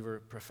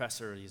unbeliever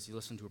professor. He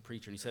listened to a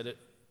preacher, and he said,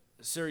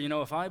 Sir,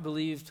 if I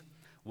believed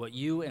what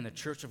you and the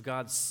Church of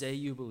God say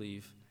you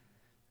believe,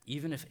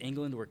 even if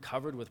England were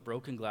covered with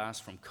broken glass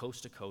from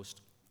coast to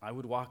coast, I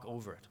would walk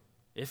over it,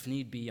 if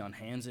need be, on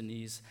hands and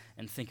knees,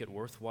 and think it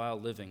worthwhile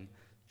living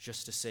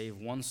just to save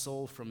one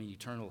soul from an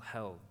eternal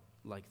hell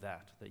like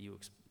that you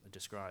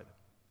describe.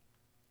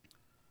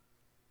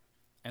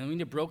 And we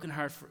need a broken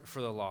heart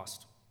for the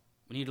lost.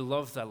 We need to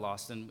love that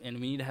lost, and we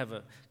need to have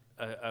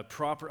a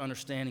proper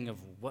understanding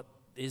of what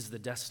is the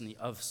destiny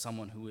of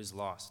someone who is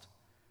lost.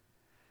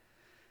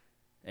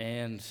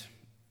 And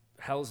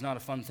hell is not a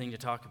fun thing to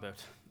talk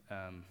about,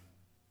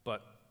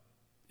 but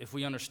if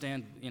we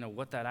understand,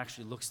 what that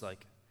actually looks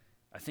like,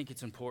 I think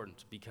it's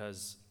important,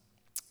 because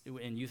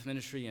in youth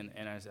ministry, and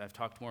as I've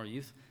talked to more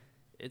youth,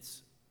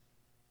 it's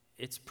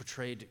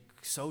portrayed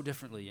so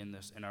differently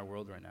in our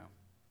world right now.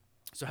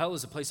 So hell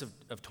is a place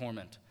of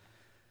torment,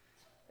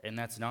 and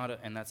that's not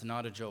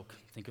a joke.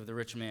 Think of the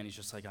rich man. He's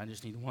just like, I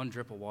just need one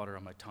drip of water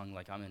on my tongue,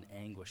 like I'm in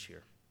anguish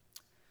here.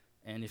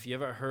 And if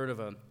you've ever heard of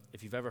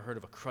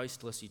a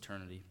Christless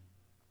eternity,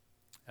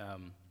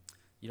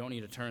 you don't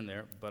need to turn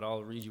there, but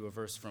I'll read you a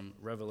verse from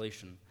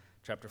Revelation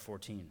chapter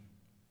 14.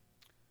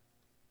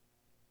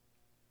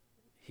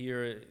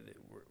 Here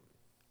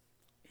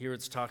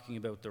it's talking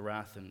about the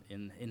wrath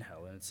in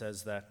hell, and it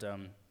says that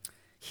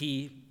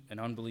he, an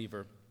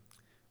unbeliever,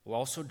 will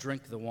also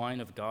drink the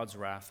wine of God's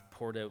wrath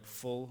poured out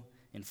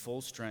in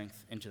full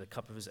strength into the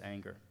cup of his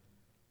anger.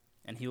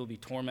 And he will be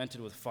tormented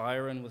with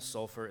fire and with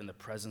sulfur in the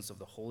presence of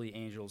the holy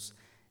angels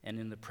and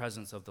in the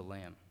presence of the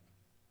Lamb.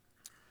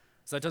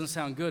 So that doesn't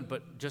sound good,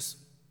 but just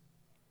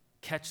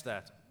catch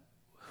that.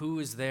 Who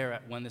is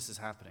there when this is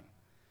happening?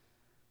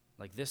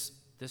 Like this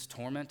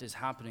torment is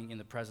happening in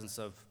the presence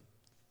of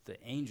the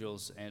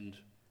angels and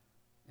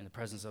in the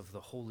presence of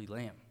the Holy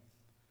Lamb.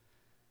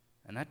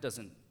 And that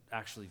doesn't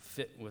actually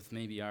fit with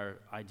maybe our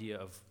idea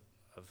of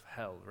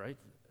hell, right?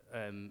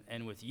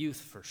 And with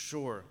youth, for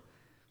sure.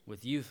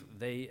 With youth,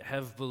 they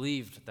have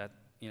believed that,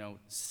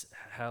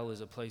 hell is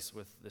a place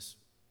with this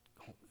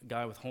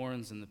guy with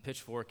horns and the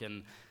pitchfork,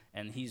 and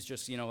he's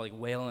just, like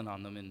wailing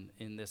on them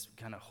in this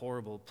kind of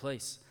horrible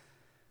place.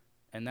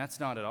 And that's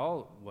not at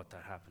all what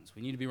that happens.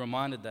 We need to be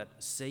reminded that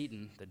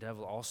Satan, the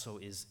devil, also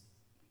is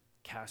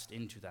cast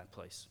into that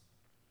place.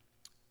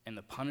 And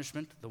the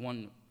punishment, the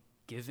one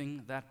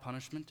giving that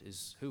punishment,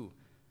 is who?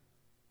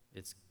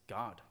 It's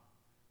God,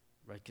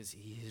 right? Because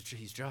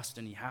he's just,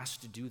 and he has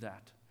to do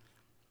that.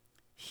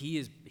 He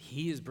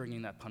is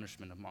bringing that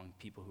punishment among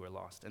people who are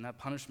lost. And that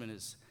punishment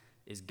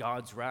is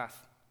God's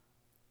wrath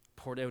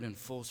poured out in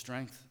full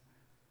strength.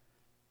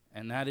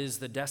 And that is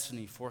the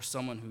destiny for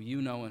someone who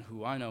you know and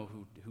who I know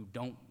who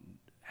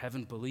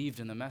haven't believed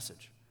in the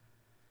message.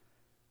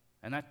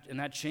 And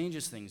that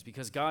changes things,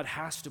 because God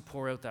has to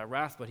pour out that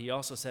wrath, but he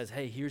also says,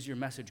 hey, here's your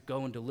message,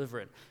 go and deliver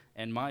it,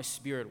 and my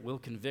Spirit will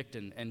convict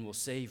and will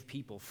save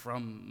people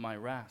from my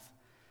wrath.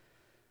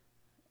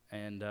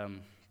 And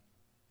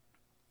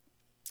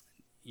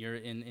you're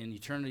in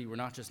eternity, we're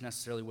not just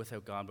necessarily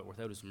without God, but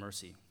without his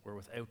mercy. We're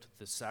without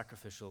the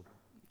sacrificial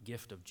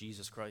gift of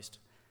Jesus Christ.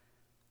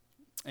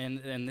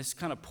 And this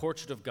kind of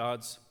portrait of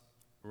God's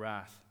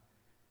wrath,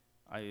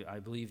 I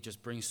believe,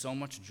 just brings so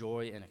much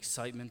joy and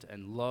excitement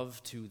and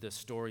love to the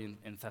story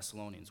in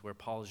Thessalonians, where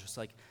Paul is just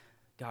like,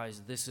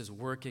 guys, this is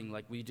working.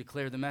 Like, we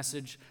declare the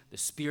message, the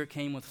Spirit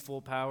came with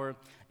full power,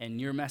 and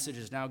your message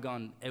has now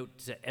gone out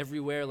to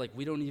everywhere. Like,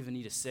 we don't even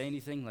need to say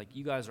anything. Like,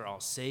 you guys are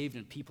all saved,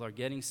 and people are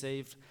getting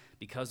saved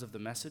because of the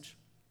message.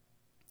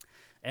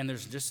 And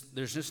there's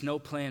just no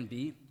plan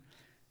B.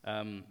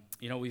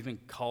 We've been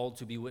called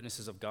to be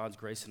witnesses of God's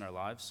grace in our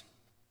lives,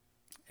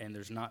 and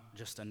there's not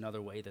just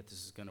another way that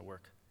this is going to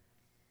work.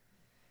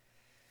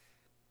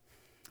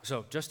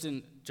 So, just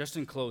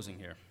in closing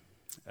here,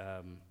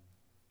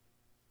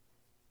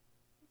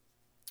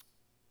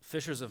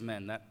 fishers of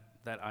men,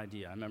 that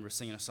idea. I remember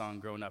singing a song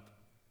growing up,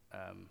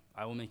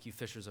 I will make you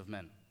fishers of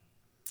men.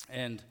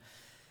 And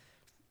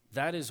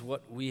that is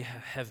what we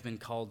have been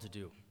called to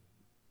do,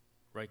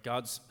 right?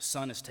 God's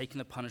Son has taken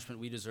the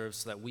punishment we deserve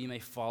so that we may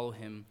follow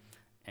him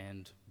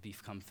and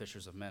become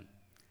fishers of men.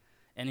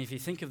 And if you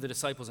think of the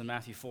disciples in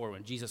Matthew 4,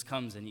 when Jesus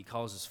comes and he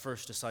calls his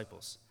first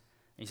disciples,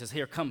 and he says,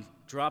 here, come,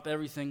 drop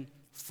everything,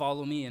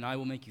 follow me, and I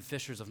will make you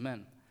fishers of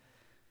men.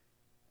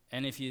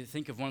 And if you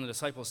think of one of the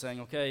disciples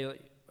saying, okay,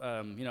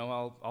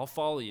 I'll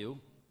follow you,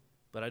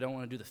 but I don't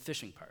want to do the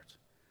fishing part.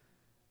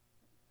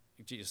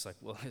 Jesus is like,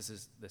 well,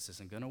 this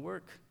isn't going to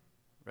work,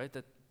 right?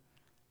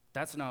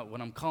 That's not what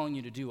I'm calling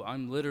you to do.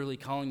 I'm literally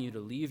calling you to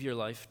leave your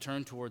life,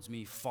 turn towards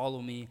me, follow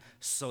me,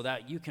 so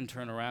that you can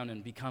turn around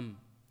and become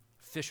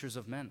fishers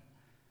of men.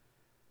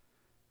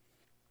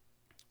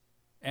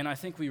 And I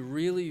think we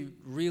really,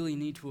 really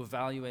need to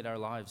evaluate our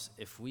lives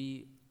if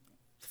we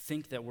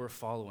think that we're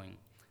following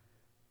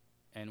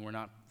and we're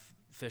not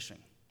fishing.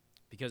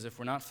 Because if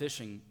we're not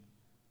fishing,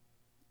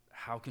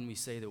 how can we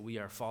say that we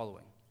are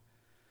following?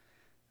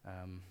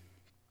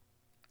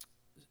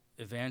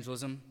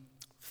 Evangelism,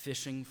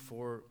 fishing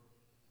for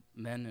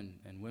men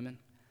and women,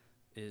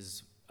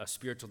 is a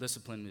spiritual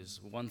discipline,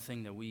 is one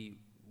thing that we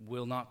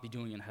will not be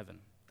doing in heaven.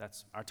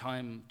 That's our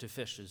time to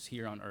fish is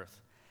here on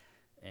earth.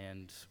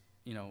 And,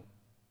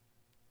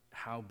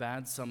 how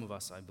bad some of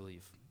us, I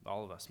believe,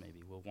 all of us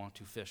maybe, will want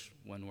to fish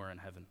when we're in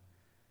heaven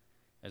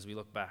as we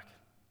look back.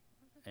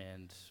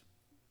 And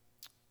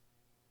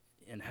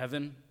in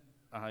heaven,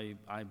 I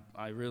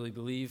really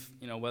believe,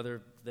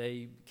 whether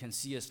they can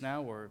see us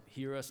now or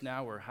hear us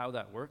now or how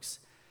that works,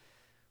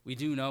 we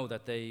do know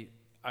that they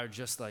are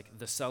just like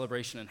the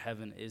celebration in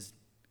heaven is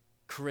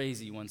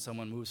crazy when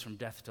someone moves from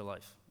death to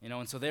life.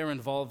 And so they're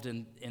involved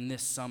in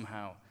this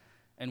somehow.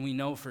 And we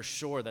know for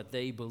sure that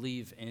they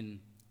believe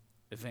in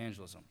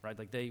evangelism, right?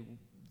 Like they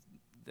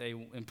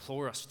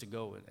implore us to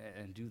go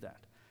and do that.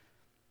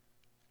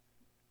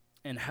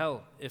 And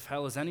hell, if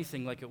hell is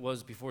anything like it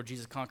was before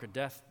Jesus conquered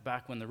death,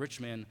 back when the rich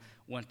man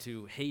went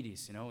to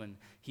Hades, and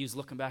he was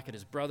looking back at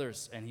his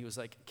brothers, and he was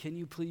like, can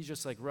you please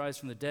just rise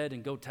from the dead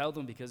and go tell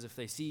them, because if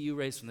they see you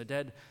raised from the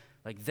dead,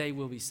 they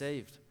will be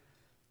saved.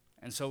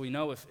 And so we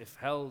know if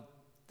hell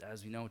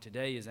as we know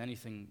today, is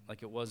anything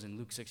like it was in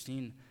Luke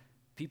 16,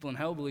 people in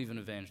hell believe in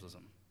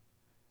evangelism,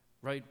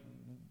 right?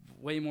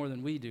 Way more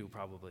than we do,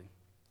 probably.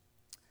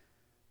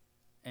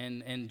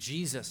 And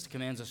Jesus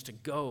commands us to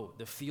go.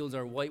 The fields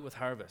are white with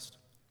harvest.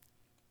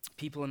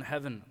 People in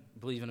heaven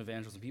believe in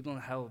evangelism. People in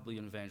hell believe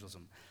in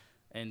evangelism.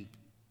 And,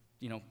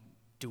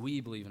 do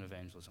we believe in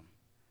evangelism?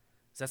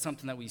 Is that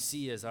something that we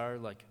see as our,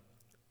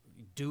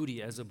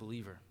 duty as a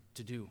believer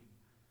to do?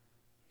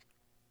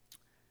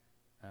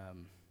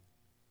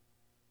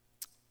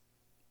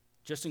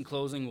 Just in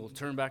closing, we'll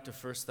turn back to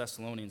 1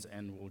 Thessalonians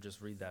and we'll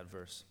just read that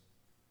verse.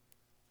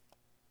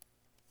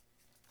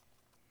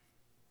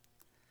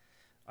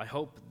 I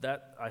hope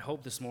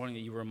this morning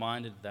that you were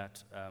reminded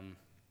that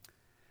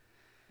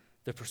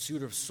the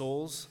pursuit of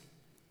souls,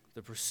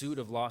 the pursuit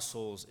of lost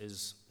souls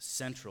is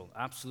central,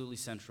 absolutely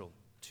central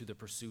to the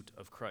pursuit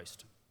of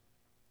Christ.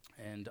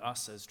 And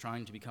us as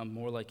trying to become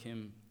more like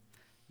him,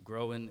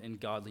 grow in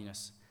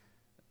godliness,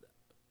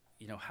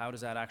 how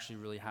does that actually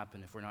really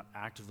happen if we're not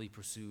actively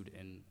pursued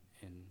in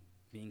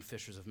being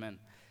fishers of men?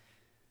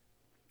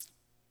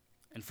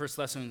 In 1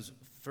 Thessalonians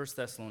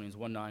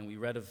 1:9, we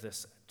read of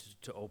this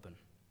to open.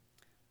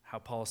 How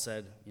Paul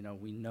said,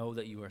 we know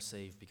that you are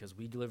saved because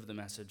we delivered the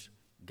message,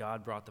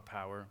 God brought the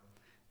power,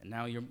 and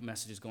now your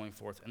message is going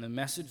forth. And the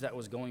message that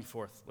was going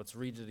forth, let's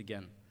read it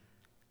again.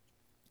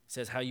 It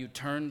says, how you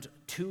turned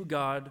to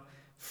God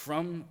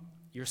from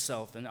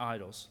yourself and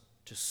idols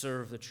to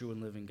serve the true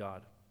and living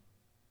God.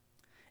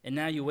 And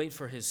now you wait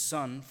for his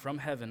Son from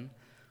heaven,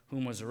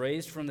 whom was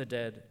raised from the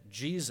dead,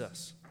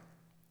 Jesus,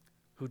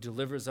 who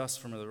delivers us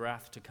from the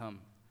wrath to come.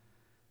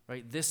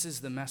 Right? This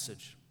is the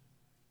message.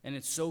 And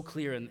it's so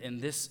clear,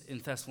 and this in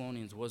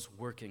Thessalonians was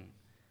working.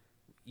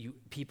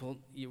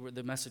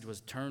 The message was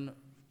turn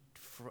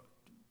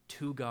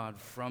to God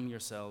from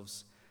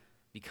yourselves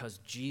because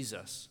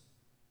Jesus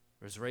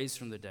was raised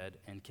from the dead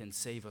and can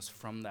save us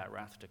from that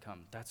wrath to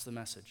come. That's the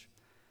message.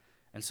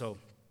 And so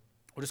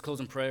we'll just close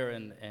in prayer,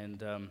 and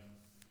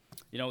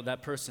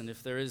that person,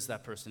 if there is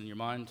that person in your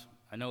mind,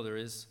 I know there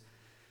is,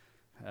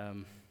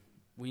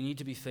 we need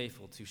to be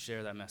faithful to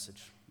share that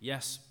message.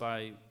 Yes,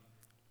 by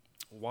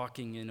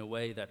walking in a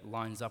way that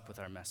lines up with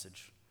our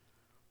message,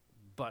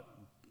 but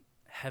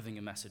having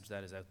a message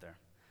that is out there.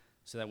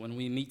 So that when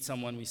we meet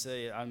someone, we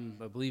say, I'm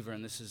a believer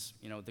and this is,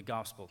 the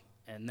gospel.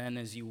 And then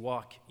as you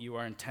walk, you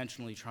are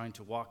intentionally trying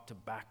to walk to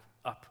back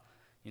up,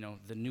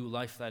 the new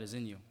life that is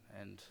in you.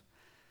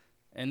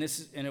 And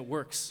it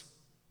works.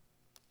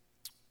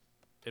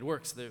 It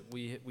works.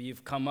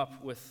 We've come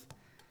up with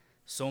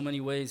so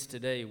many ways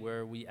today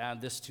where we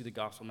add this to the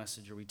gospel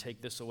message, or we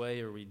take this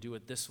away, or we do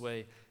it this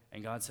way.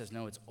 And God says,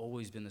 no, it's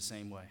always been the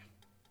same way.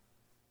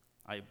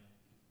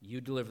 You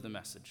deliver the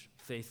message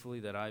faithfully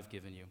that I've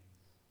given you.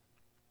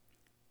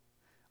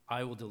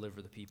 I will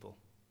deliver the people.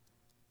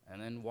 And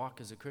then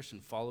walk as a Christian.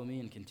 Follow me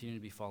and continue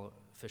to be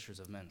fishers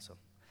of men. So